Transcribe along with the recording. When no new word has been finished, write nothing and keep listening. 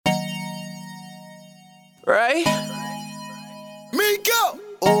Right? Migos.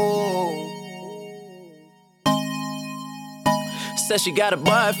 Oh. Said she got a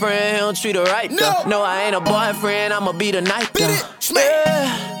boyfriend, he don't treat her right though. No, I ain't a boyfriend, I'ma be the night though.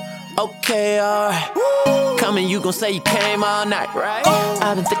 Yeah. Okay, alright. Coming, you gon' say you came all night, right?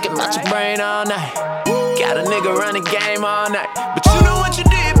 I've been thinking about your brain all night. Got a nigga running game all night. But you know what you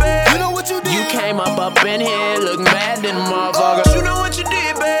did, babe? You know what you did? You came up in here looking bad in the motherfucker. You know what you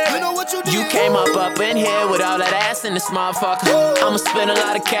did, babe? You know what you did? You came up in here with all that ass in this motherfucker. I'ma spend a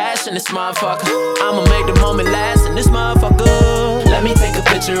lot of cash in this motherfucker. I'ma make the moment last in this motherfucker. Let me take a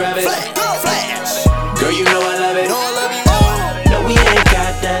picture of it. Flash. Girl, you know I love it. No, I love you. No, we ain't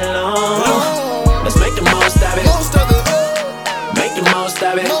got that long. Let's make the most of it. Most of it. Make the most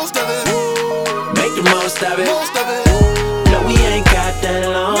of it. Most of it. Make the most of it. Most of it. No, we ain't got that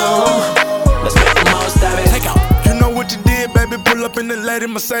long. Let's make the most of it. Take out. You know what you did, baby. Pull up in the lady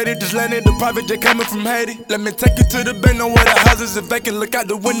Mercedes. Just landed the private jet coming from Haiti. Let me take you to the Beno where the houses are vacant. Look out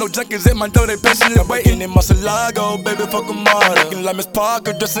the window, junkies at my door, they patiently waiting. In Marcelago, baby, fuck 'em all. Looking like Miss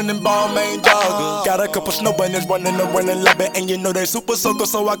Parker, dressing in Balmain joggers. Got a couple snow bunnies running around and lapping, and you know they super soaker,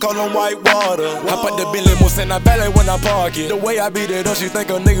 so I call them white water. Hop out the Billy Moose and I ballet when I park it. The way I beat it up, she think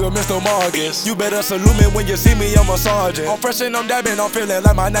a nigga Mr. Marcus. You better salute me when you see me, I'm a sergeant. I'm fresh and I'm dabbing, I'm feeling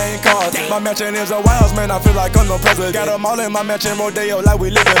like my name Carter. My mansion is a Wiles, man, I feel like I'm no president. Got them all in my mansion, Rodeo, like we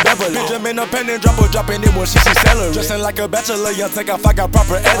live in Beverly. Benjamin a pen and dropping it when she see celery. Dressing like a bachelor, young take off, I got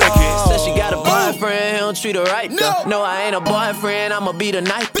proper etiquette. Said she got a boyfriend, he don't treat her right though. No, I ain't a boyfriend, I'ma be the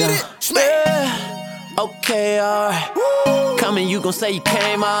night though. Yeah. Okay, alright. Coming, you gon' say you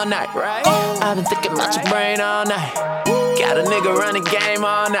came all night, right? I've been thinking about your brain all night. Got a nigga running game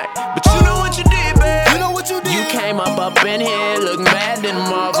all night. But you know what you did, babe? You know what you did? You came up in here looking bad in the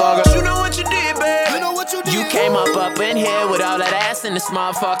motherfucker. You know what you did, babe? You know what you did? You came up in here with all that ass in this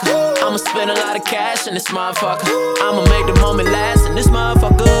motherfucker. I'ma spend a lot of cash in this motherfucker. I'ma make the moment last in this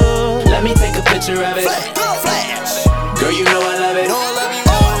motherfucker. Let me take a picture of it. Flash. Girl, you know I love it. No, I love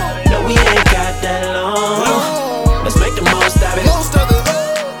you. No, we ain't got that long. Let's make the most of it. Most of it.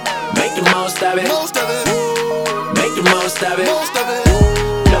 Make the most of it. Most of it. Make the most of it. Most of it.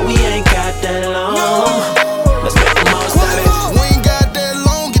 No, we ain't got that long. Let's make the most of it. We ain't got that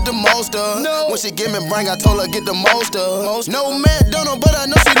long, get the most of. When she give me bring, I told her get the most of. No McDonald's, but I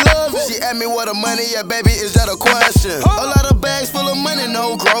know she love it. She asked me where the money at, baby, is that a question? A lot of bags full of money,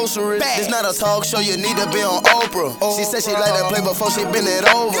 no groceries. It's not a talk show, you need to be on Oprah. She said she like that play before she bend it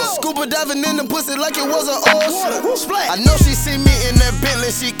over. Scuba diving in the pussy like it was an ocean. I know she see me in that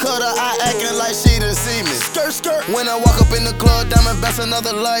Bentley, she cut her eye acting like she didn't see me. Skirt, skirt. When I walk up in the club, diamond bounce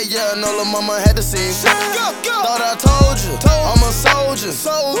another light. Yeah, I know lil' mama had to see me. Thought I told you, I'm a soldier.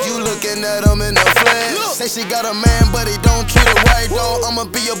 You looking at him in the flesh. Say she got a man, but he don't treat her right, though. I'ma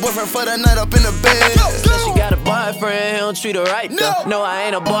be your boyfriend for the night up in the bed. Said she got a boyfriend, he don't treat her right though. No, I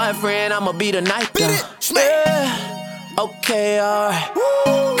ain't a boyfriend, I'ma be the night though. Yeah. Okay,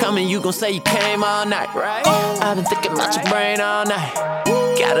 alright. Coming, you gon' say you came all night, right? I've been thinking about your brain all night.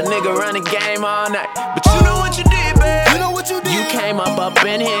 Got a nigga running game all night. But you know what you did, babe? You know what you did? You came up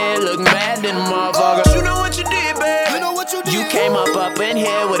in here looking bad in the motherfucker. You know what you did, babe? You know what you did? You came up in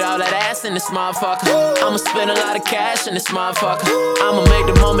here with all that ass in this motherfucker. I'ma spend a lot of cash in this motherfucker. I'ma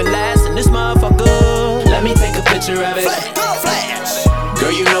make the moment last in this motherfucker. Let me take a picture of it. Flash.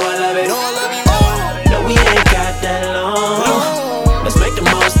 Girl, you know I love it. No, I love you. No, we ain't got that long. Let's make the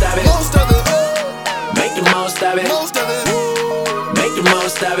most of it. Most of it. Make the most of it. Most of it. Make the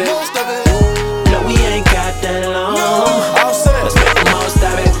most of it. Most of it. No, we ain't got that long. All set. Let's make the most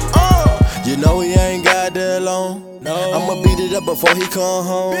of it. You know he ain't got that long. No. I'ma beat it up before he come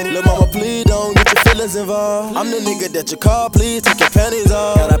home. Lil' mama, please don't get your feelings involved. I'm the nigga that you call, please take your panties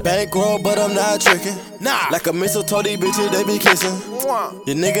off. Got a bankroll, but I'm not tricking. Nah. Like a mistletoe, these bitches, they be kissing.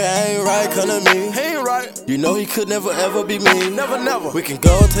 Your nigga ain't right, come to me. He ain't right. You know he could never ever be me. Never, never. We can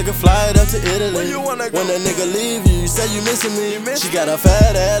go take a flight up to Italy. Where you wanna go? When that nigga leave you, you say you missing me. She got a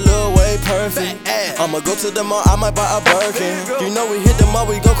fat ass, little way perfect. I'ma go to the mall, I might buy a Birkin. You know we hit the mall,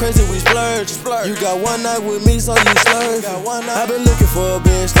 we go crazy, we splurge. You got one night with me, so you slurve. I've been looking for a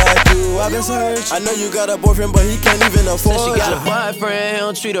bitch like you, I've been searching. I know you got a boyfriend, but he can't even afford Said she got you. a boyfriend, he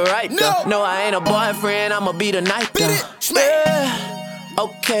don't treat her right though. No, I ain't a boyfriend, I'ma be the night though. Yeah.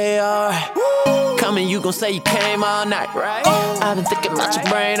 Okay, alright. Coming, you gon' say you came all night, right? I've been thinking about your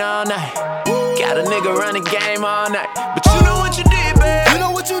brain all night. Got a nigga running game all night. But you know what you did, babe? You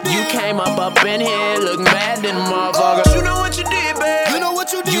know what you did? You came up in here looking bad in the motherfucker. You know what you did, babe? You know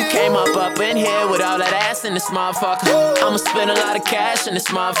what you did? You came up in here with all that ass in this motherfucker. I'ma spend a lot of cash in this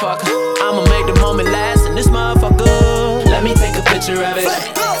motherfucker. I'ma make the moment last in this motherfucker. Let me take a picture of it.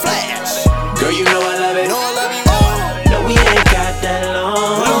 Flash. Girl, you know I love it. No,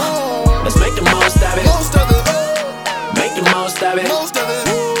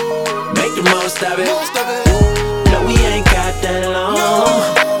 Most of it.